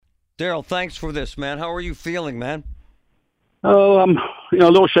Daryl, thanks for this, man. How are you feeling, man? Oh, I'm, a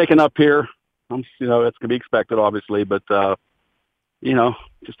little shaken up here. It's gonna be expected, obviously, but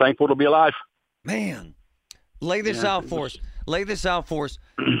just thankful to be alive. Man, lay this Yeah, out it for was. us. Lay this out for us.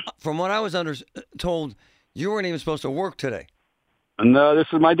 From what I was told, you weren't even supposed to work today. And this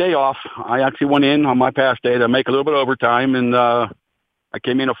is my day off. I actually went in on my past day to make a little bit of overtime, and I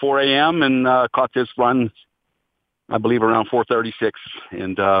came in at 4 a.m. and caught this run, I believe, around 4:36,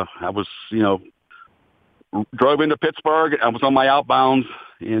 and I was, drove into Pittsburgh. I was on my outbound,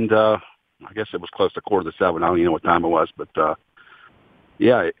 and I guess it was close to 6:45. I don't even know what time it was, but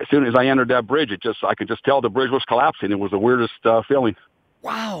yeah, as soon as I entered that bridge, I could just tell the bridge was collapsing. It was the weirdest feeling.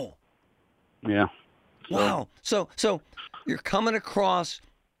 Wow. Yeah. Wow. So you're coming across,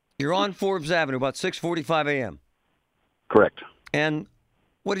 you're on Forbes Avenue about 6:45 a.m. Correct. And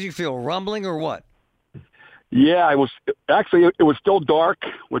what did you feel, rumbling or what? Yeah, it was still dark,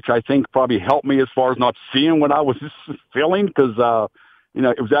 which I think probably helped me as far as not seeing what I was feeling because,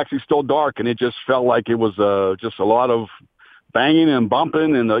 it was actually still dark and it just felt like it was just a lot of banging and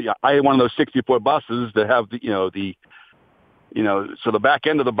bumping. And I had one of those 60-foot buses that have so the back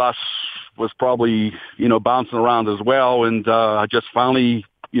end of the bus was probably, bouncing around as well. And I just finally,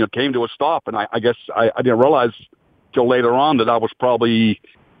 came to a stop. And I guess I didn't realize till later on that I was probably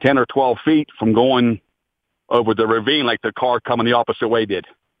 10 or 12 feet from going over the ravine like the car coming the opposite way did.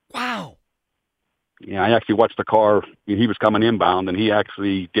 Wow. Yeah, I actually watched the car. He was coming inbound, and he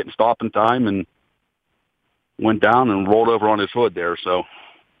actually didn't stop in time and went down and rolled over on his hood there, on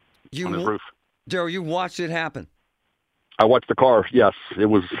his roof. Daryl, you watched it happen. I watched the car, yes. It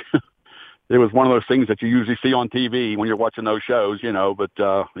was it was one of those things that you usually see on TV when you're watching those shows, but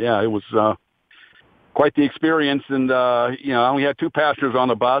yeah, it was quite the experience. And, I only had two passengers on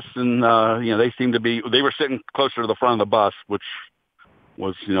the bus and, they were sitting closer to the front of the bus, which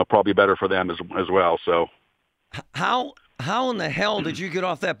was, probably better for them as well. So how in the hell did you get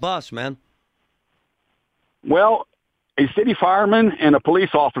off that bus, man? Well, a city fireman and a police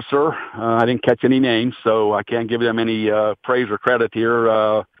officer, I didn't catch any names, so I can't give them any praise or credit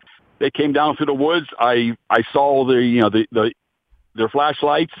here. They came down through the woods. I saw their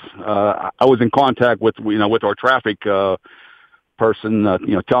flashlights. I was in contact with our traffic person,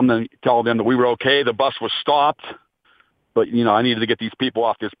 tell them that we were okay. The bus was stopped, but I needed to get these people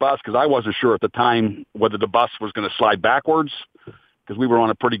off this bus because I wasn't sure at the time whether the bus was going to slide backwards because we were on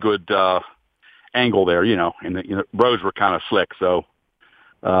a pretty good angle there, and the roads were kind of slick. So,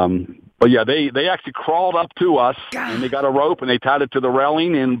 but yeah, they actually crawled up to us and they got a rope and they tied it to the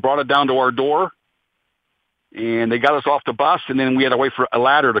railing and brought it down to our door. And they got us off the bus, and then we had to wait for a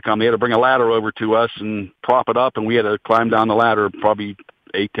ladder to come. They had to bring a ladder over to us and prop it up, and we had to climb down the ladder probably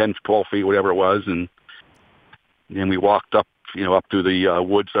 8, 10, 12 feet, whatever it was, and then we walked up, up through the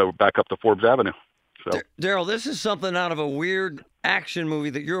woods, back up to Forbes Avenue. So, Daryl, this is something out of a weird action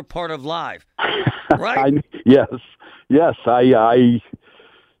movie that you're a part of live, right? Yes, yeah.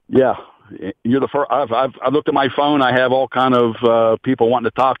 You're the first. I've looked at my phone. I have all kind of people wanting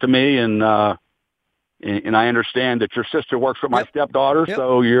to talk to me, and I understand that your sister works with my stepdaughter,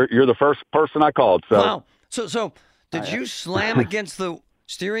 so you're the first person I called. So wow. So did you slam against the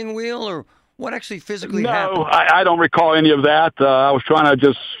steering wheel, or what actually physically happened? No, I don't recall any of that. I was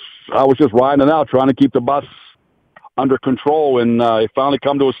just riding it out, trying to keep the bus under control, and it finally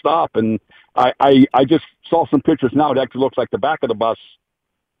come to a stop. And I just saw some pictures now. It actually looks like the back of the bus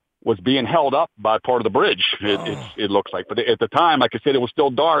was being held up by part of the bridge. It looks like, but at the time, like I said, it was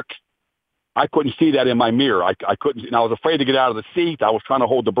still dark. I couldn't see that in my mirror. I couldn't, and I was afraid to get out of the seat. I was trying to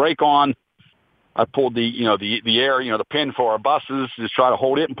hold the brake on. I pulled the air, the pin for our buses to try to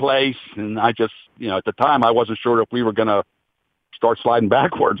hold it in place. And I just, at the time I wasn't sure if we were going to start sliding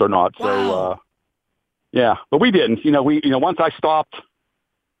backwards or not. Wow. So, yeah, but we didn't, once I stopped,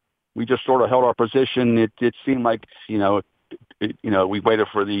 we just sort of held our position. It seemed like, we waited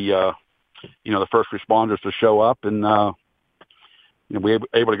for the first responders to show up and, we were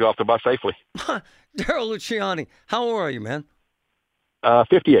able to get off the bus safely. Daryl Luciani, how old are you, man?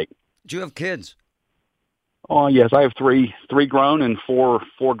 58. Do you have kids? Oh, yes, I have three grown and four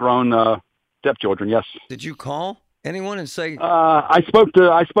grown stepchildren. Yes. Did you call anyone and say? I spoke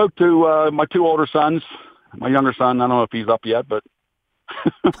to my two older sons. My younger son, I don't know if he's up yet, but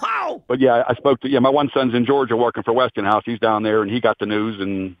wow. But yeah, I spoke to my one son's in Georgia working for Westinghouse. He's down there, and he got the news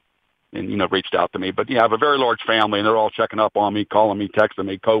and reached out to me. But yeah, I have a very large family, and they're all checking up on me, calling me, texting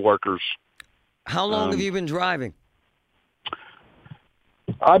me, coworkers. How long have you been driving?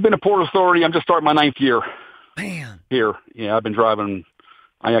 I've been a Port Authority. I'm just starting my 9th year. Man. Here. Yeah, I've been driving.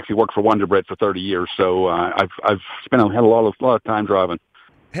 I actually worked for Wonder Bread for 30 years, so I've had a lot of time driving.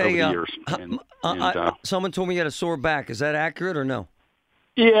 Hey, the years. someone told me you had a sore back. Is that accurate or no?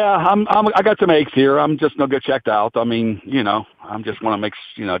 Yeah, I got some aches here. I'm just gonna get checked out. I mean, I'm just want to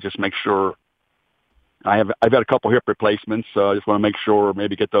make sure. I've had a couple hip replacements, so I just want to make sure,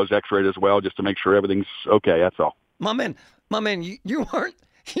 maybe get those X-rayed as well, just to make sure everything's okay. That's all. My man, you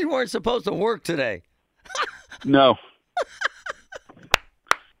weren't supposed to work today. No.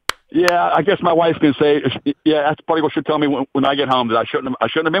 Yeah, I guess my wife can say, yeah, that's probably what she'll tell me when I get home, that I shouldn't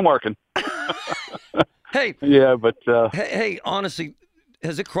have been working. Hey. Yeah, but hey, honestly,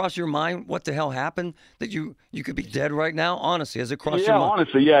 has it crossed your mind what the hell happened that you could be dead right now? Honestly, has it crossed your mind? Yeah,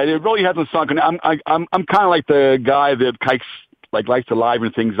 honestly, yeah, it really hasn't sunk in. I'm kind of like the guy that likes to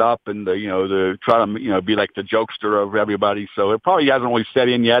liven things up and to try to be like the jokester of everybody. So it probably hasn't really set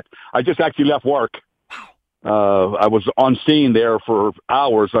in yet. I just actually left work. I was on scene there for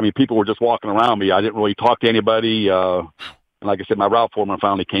hours. I mean, people were just walking around me. I didn't really talk to anybody. And like I said, my route foreman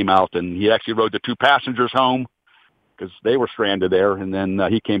finally came out, and he actually rode the two passengers home because they were stranded there. And then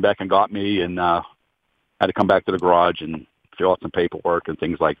he came back and got me, and had to come back to the garage and fill out some paperwork and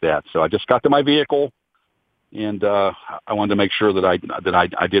things like that. So I just got to my vehicle, and I wanted to make sure that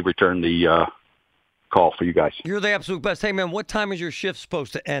I did return the call for you guys. You're the absolute best. Hey, man, what time is your shift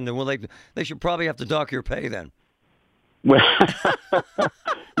supposed to end? And they should probably have to dock your pay then. Well,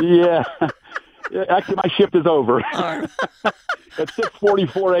 yeah. Actually, my shift is over. All right. At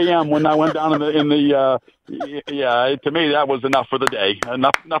 6:44 a.m. when I went down in the yeah. To me, that was enough for the day.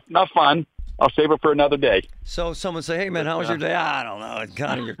 Enough fun. I'll save it for another day. So someone say, hey, man, how was your day? I don't know. It's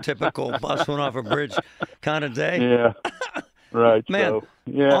kind of your typical bus went off a bridge kind of day. Yeah. Right. Man, so,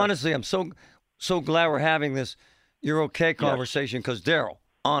 yeah. Honestly, I'm so glad we're having this you're okay conversation because, Daryl,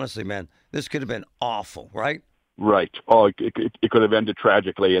 honestly, man, this could have been awful, right? Right. Oh, it could have ended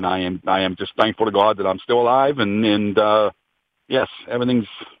tragically, and I am just thankful to God that I'm still alive, and yes, everything's.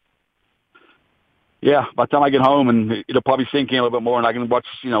 Yeah, by the time I get home, and it'll probably sink in a little bit more, and I can watch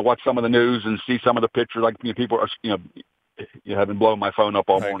some of the news and see some of the pictures. Like people are, you have been blowing my phone up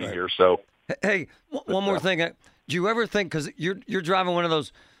all morning here. So, hey, one more thing. Do you ever think, because you're driving one of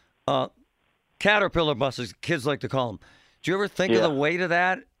those Caterpillar buses, kids like to call them? Do you ever think of the weight of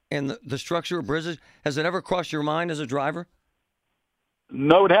that and the structure of bridges? Has it ever crossed your mind as a driver?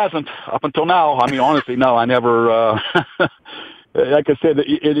 No, it hasn't up until now. I mean, honestly, no, I never. Like I said,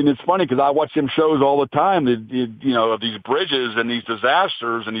 and it's funny because I watch them shows all the time. Of these bridges and these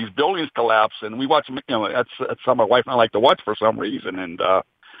disasters and these buildings collapse, and we watch them. That's something my wife and I like to watch for some reason. And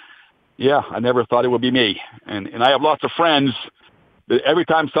yeah, I never thought it would be me. And I have lots of friends that every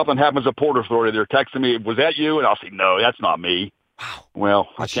time something happens at Port Authority, they're texting me, "Was that you?" And I'll say, "No, that's not me." Wow. Well,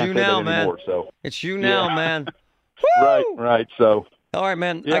 it's I can't you say now, that anymore. So it's you now, man. Right. So all right,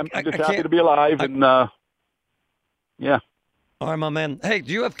 man. Yeah, I'm just happy to be alive, and yeah. All right, my man. Hey,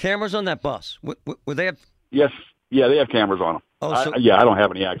 do you have cameras on that bus? Would they have? Yes. Yeah, they have cameras on them. Oh, I don't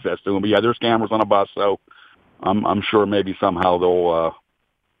have any access to them, but yeah, there's cameras on a bus, so I'm sure maybe somehow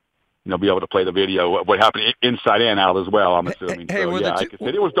they'll be able to play the video of what happened inside and out as well. I'm assuming. Hey, so, like I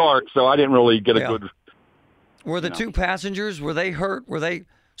said, it was dark, so I didn't really get a good. Were the two passengers? Were they hurt? Were they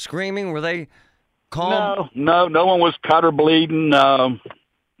screaming? Were they calm? No one was cut or bleeding.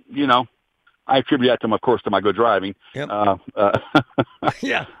 I attribute that to, of course, to my good driving. Yep.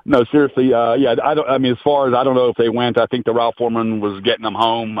 Yeah. No, seriously. Yeah. I mean, as far as I don't know if they went. I think the route foreman was getting them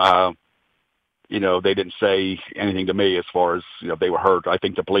home. They didn't say anything to me as far as they were hurt. I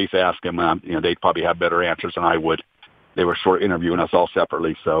think the police asked him. They'd probably have better answers than I would. They were sort of interviewing us all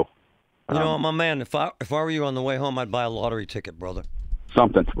separately. So. My man, if I were you on the way home, I'd buy a lottery ticket, brother.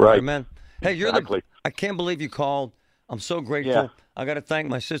 Something, right, man. Hey, exactly. I can't believe you called. I'm so grateful. Yeah. I got to thank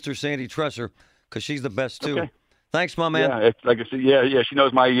my sister Sandy Tresser because she's the best too. Okay. Thanks, my man. Yeah, it's, like I said, yeah. She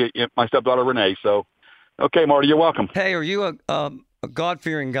knows my stepdaughter Renee. So, okay, Marty, you're welcome. Hey, are you a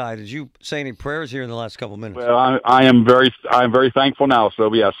God-fearing guy? Did you say any prayers here in the last couple minutes? Well, I'm very thankful now.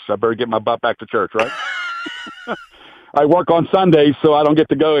 So yes, I better get my butt back to church, right? I work on Sundays, so I don't get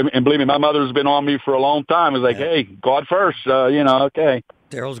to go. And believe me, my mother's been on me for a long time. It's like, hey, God first, okay.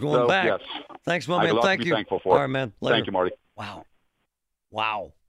 Daryl's going back. Yes. Thanks, my man. Thank you. Thankful for All right, man. Later. Thank you, Marty. Wow.